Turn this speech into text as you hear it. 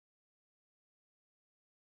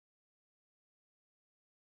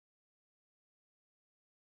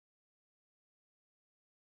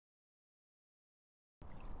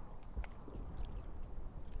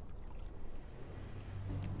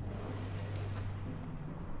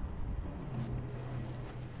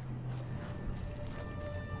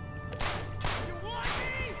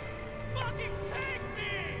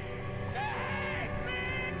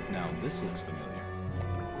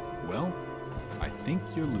think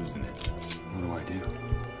you're losing it. What do I do?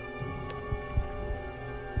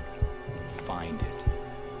 Find it.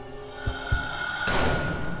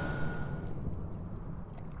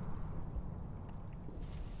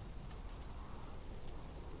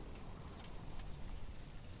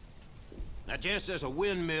 Now, Jess, there's a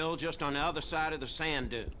windmill just on the other side of the sand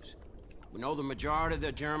dunes. We know the majority of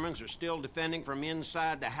the Germans are still defending from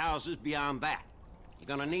inside the houses beyond that. You're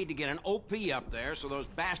gonna need to get an OP up there so those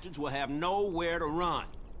bastards will have nowhere to run.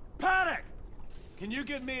 Paddock! Can you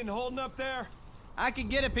get me and Holden up there? I could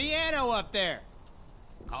get a piano up there.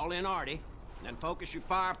 Call in Artie, then focus your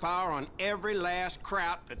firepower on every last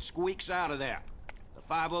kraut that squeaks out of there. The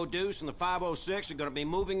 50 Deuce and the 506 are gonna be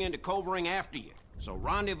moving into covering after you. So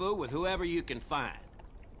rendezvous with whoever you can find.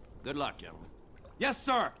 Good luck, gentlemen. Yes,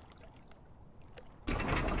 sir!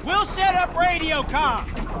 We'll set up radio comm.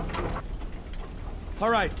 All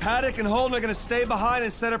right, Paddock and Holden are gonna stay behind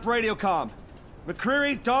and set up radio comm.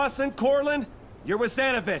 McCreary, Dawson, Cortland, you're with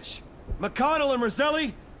Zanovich. McConnell and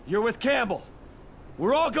Roselli, you're with Campbell.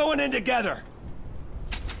 We're all going in together.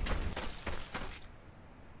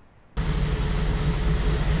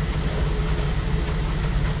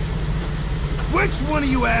 Which one of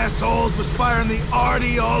you assholes was firing the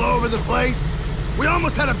Artie all over the place? We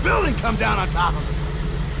almost had a building come down on top of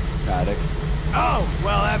us. Paddock. Oh,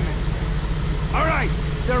 well, that makes sense. All right,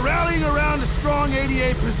 they're rallying around a strong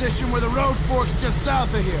 88 position where the road forks just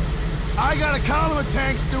south of here. I got a column of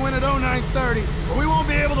tanks due in at 0930, but we won't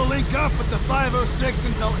be able to link up with the 506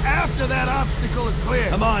 until after that obstacle is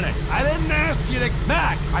cleared. I'm on it. I didn't ask you to...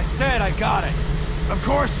 Mac, I said I got it. Of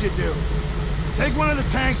course you do. Take one of the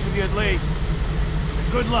tanks with you at least.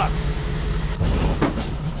 Good luck.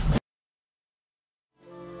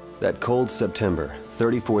 That cold September,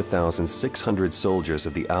 34,600 soldiers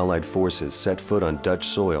of the Allied forces set foot on Dutch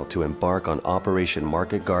soil to embark on Operation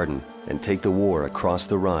Market Garden and take the war across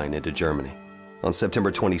the Rhine into Germany. On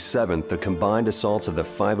September 27th, the combined assaults of the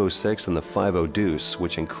 506 and the 50 Deuce,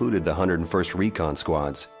 which included the 101st Recon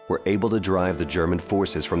Squads, were able to drive the German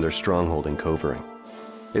forces from their stronghold in Covering.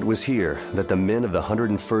 It was here that the men of the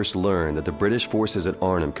 101st learned that the British forces at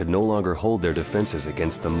Arnhem could no longer hold their defenses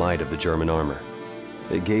against the might of the German armor.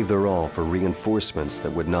 They gave their all for reinforcements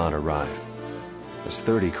that would not arrive. As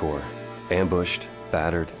 30 Corps, ambushed,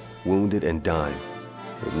 battered, wounded, and dying,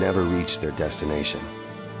 would never reach their destination.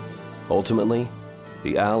 Ultimately,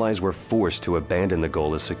 the Allies were forced to abandon the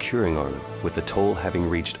goal of securing Arnhem, with the toll having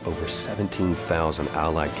reached over 17,000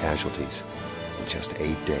 Allied casualties in just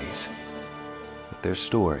 8 days. But their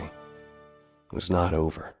story was not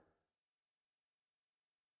over.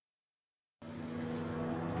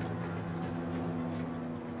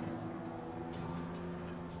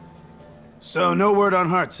 So, no word on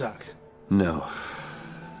Hartsock? No.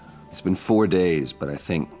 It's been 4 days, but I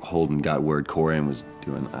think Holden got word Corian was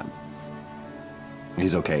doing...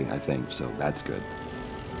 he's okay, I think, so that's good.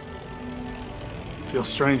 Feels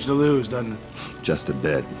strange to lose, doesn't it? Just a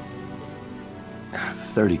bit.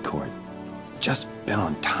 30 Corps. Just been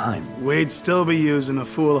on time. We'd still be using a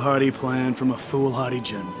foolhardy plan from a foolhardy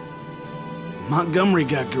general. Montgomery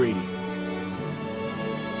got greedy.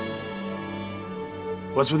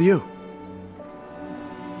 What's with you?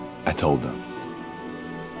 I told them.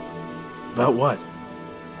 About what?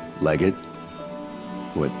 Leggett.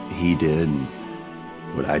 What he did and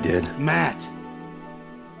what I did. Matt!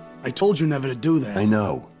 I told you never to do that. I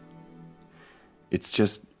know. It's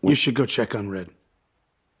just... You should go check on Red.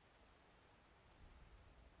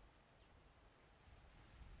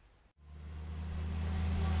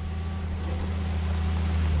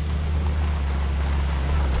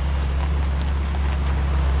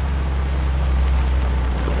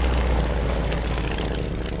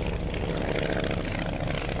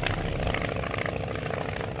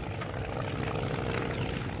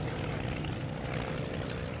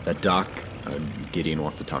 Doc, Gideon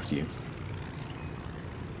wants to talk to you.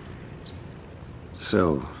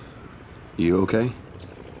 So, you okay?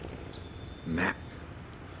 Matt,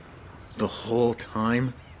 the whole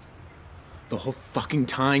time? The whole fucking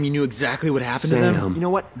time you knew exactly what happened to them? You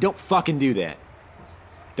know what? Don't fucking do that.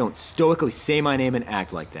 Don't stoically say my name and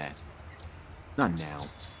act like that. Not now.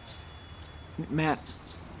 Matt,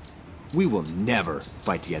 we will never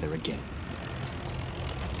fight together again.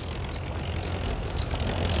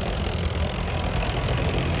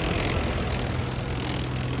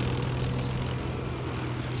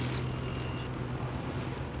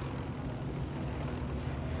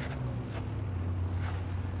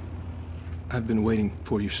 I've been waiting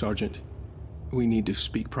for you, Sergeant. We need to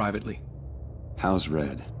speak privately. How's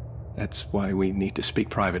Red? That's why we need to speak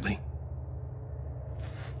privately.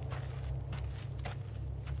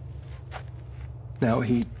 Now,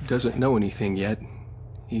 he doesn't know anything yet.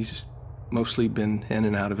 He's mostly been in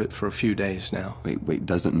and out of it for a few days now. Wait,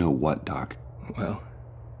 doesn't know what, Doc? Well,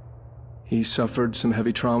 he suffered some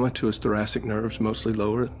heavy trauma to his thoracic nerves, mostly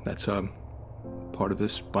lower. That's, part of the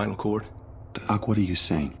spinal cord. Doc, what are you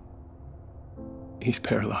saying? He's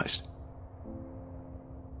paralyzed.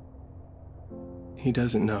 He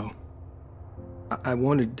doesn't know. I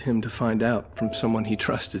wanted him to find out from someone he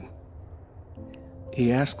trusted.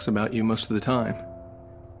 He asks about you most of the time,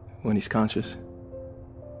 when he's conscious.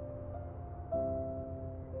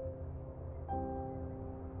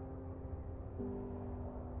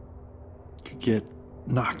 Could get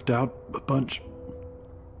knocked out a bunch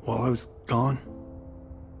while I was gone?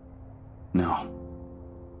 No.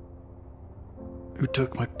 Who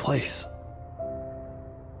took my place?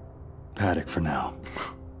 Paddock for now.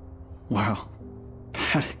 Wow.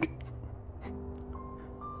 Paddock.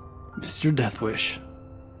 Mr. Deathwish.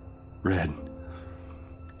 Red.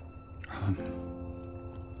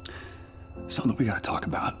 Something we gotta talk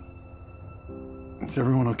about. Is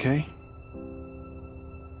everyone okay?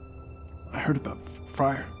 I heard about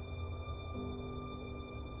Friar.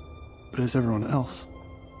 But is everyone else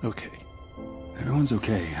okay? Everyone's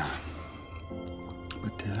okay.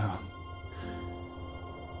 But,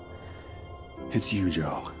 it's you,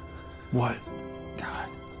 Joe. What? God.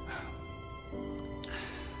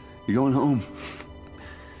 You're going home.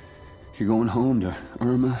 You're going home to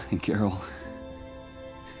Irma and Carol.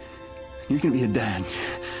 You're gonna be a dad.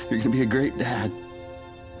 You're gonna be a great dad.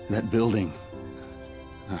 That building,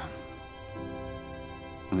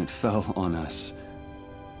 when it fell on us,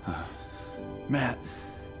 Matt.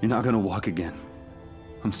 You're not gonna walk again.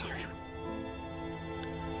 I'm sorry.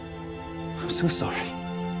 I'm so sorry.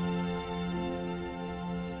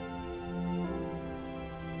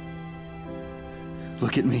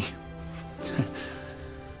 Look at me.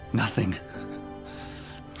 Nothing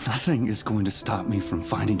is going to stop me from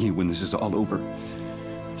finding you when this is all over.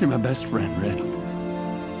 You're my best friend, Red.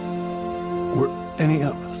 Were any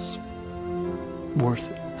of us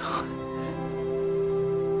worth it?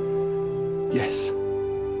 Yes.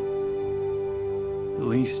 At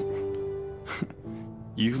least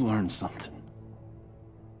you learned something.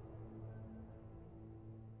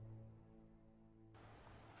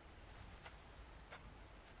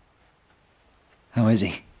 How is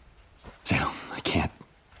he? Sam, I can't.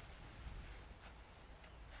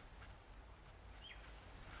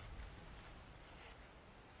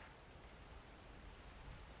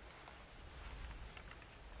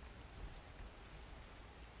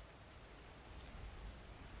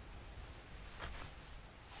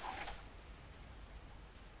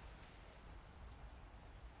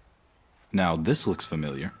 Now, this looks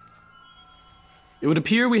familiar. It would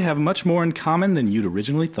appear we have much more in common than you'd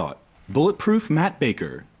originally thought. Bulletproof Matt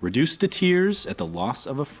Baker, reduced to tears at the loss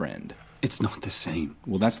of a friend. It's not the same.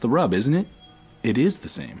 Well, that's the rub, isn't it? It is the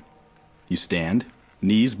same. You stand,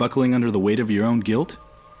 knees buckling under the weight of your own guilt.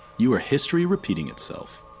 You are history repeating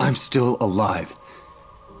itself. I'm still alive.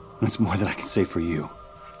 That's more than I can say for you.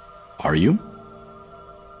 Are you?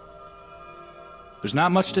 There's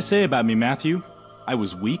not much to say about me, Matthew. I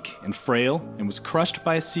was weak and frail and was crushed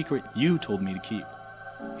by a secret you told me to keep.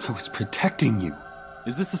 I was protecting you.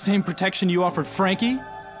 Is this the same protection you offered Frankie?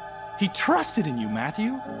 He trusted in you,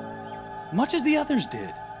 Matthew. Much as the others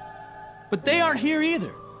did. But they aren't here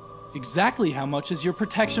either. Exactly how much is your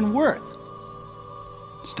protection worth?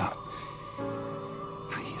 Stop.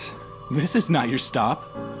 Please. This is not your stop.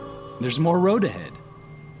 There's more road ahead.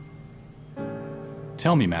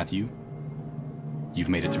 Tell me, Matthew. You've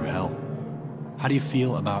made it through hell. How do you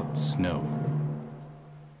feel about snow?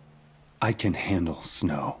 I can handle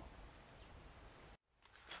snow.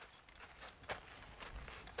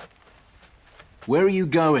 Where are you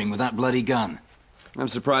going with that bloody gun? I'm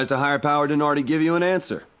surprised a higher power didn't already give you an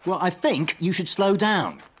answer. Well, I think you should slow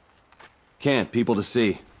down. Can't, people to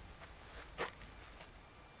see.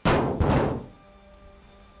 All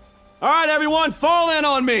right, everyone, fall in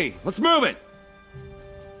on me. Let's move it.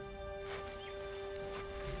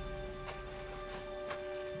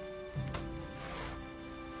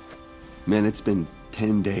 Man, it's been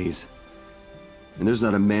 10 days. And there's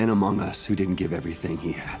not a man among us who didn't give everything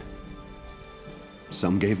he had.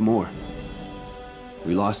 Some gave more.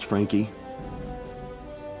 We lost Frankie,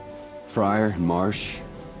 Friar and Marsh,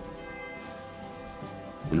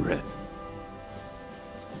 and Red.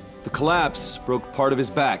 The collapse broke part of his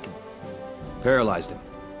back, paralyzed him.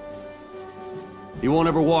 He won't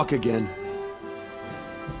ever walk again.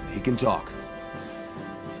 He can talk.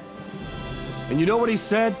 And you know what he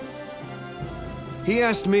said? He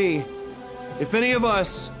asked me if any of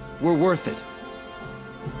us were worth it.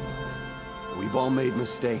 We We've all made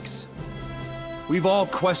mistakes. We've all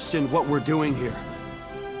questioned what we're doing here.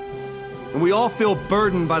 And we all feel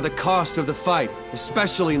burdened by the cost of the fight,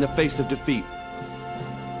 especially in the face of defeat.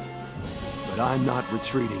 But I'm not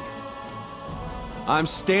retreating. I'm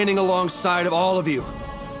standing alongside of all of you.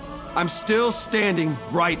 I'm still standing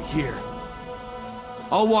right here.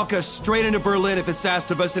 I'll walk us straight into Berlin if it's asked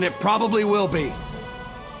of us, and it probably will be.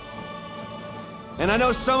 And I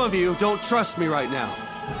know some of you don't trust me right now.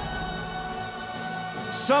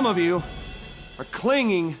 Some of you are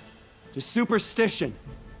clinging to superstition.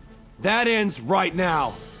 That ends right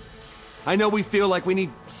now. I know we feel like we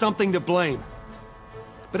need something to blame,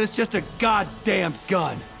 but it's just a goddamn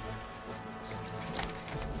gun.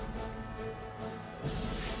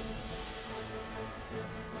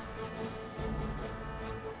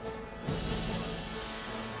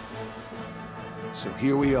 So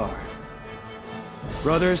here we are.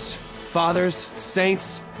 Brothers, fathers,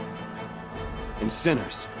 saints, and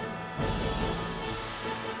sinners.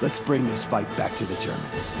 Let's bring this fight back to the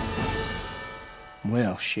Germans.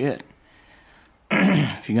 Well, shit.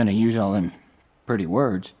 If you're gonna use all them pretty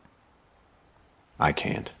words. I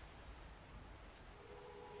can't.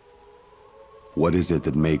 What is it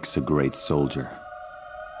that makes a great soldier?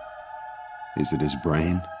 Is it his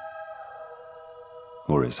brain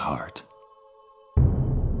or his heart?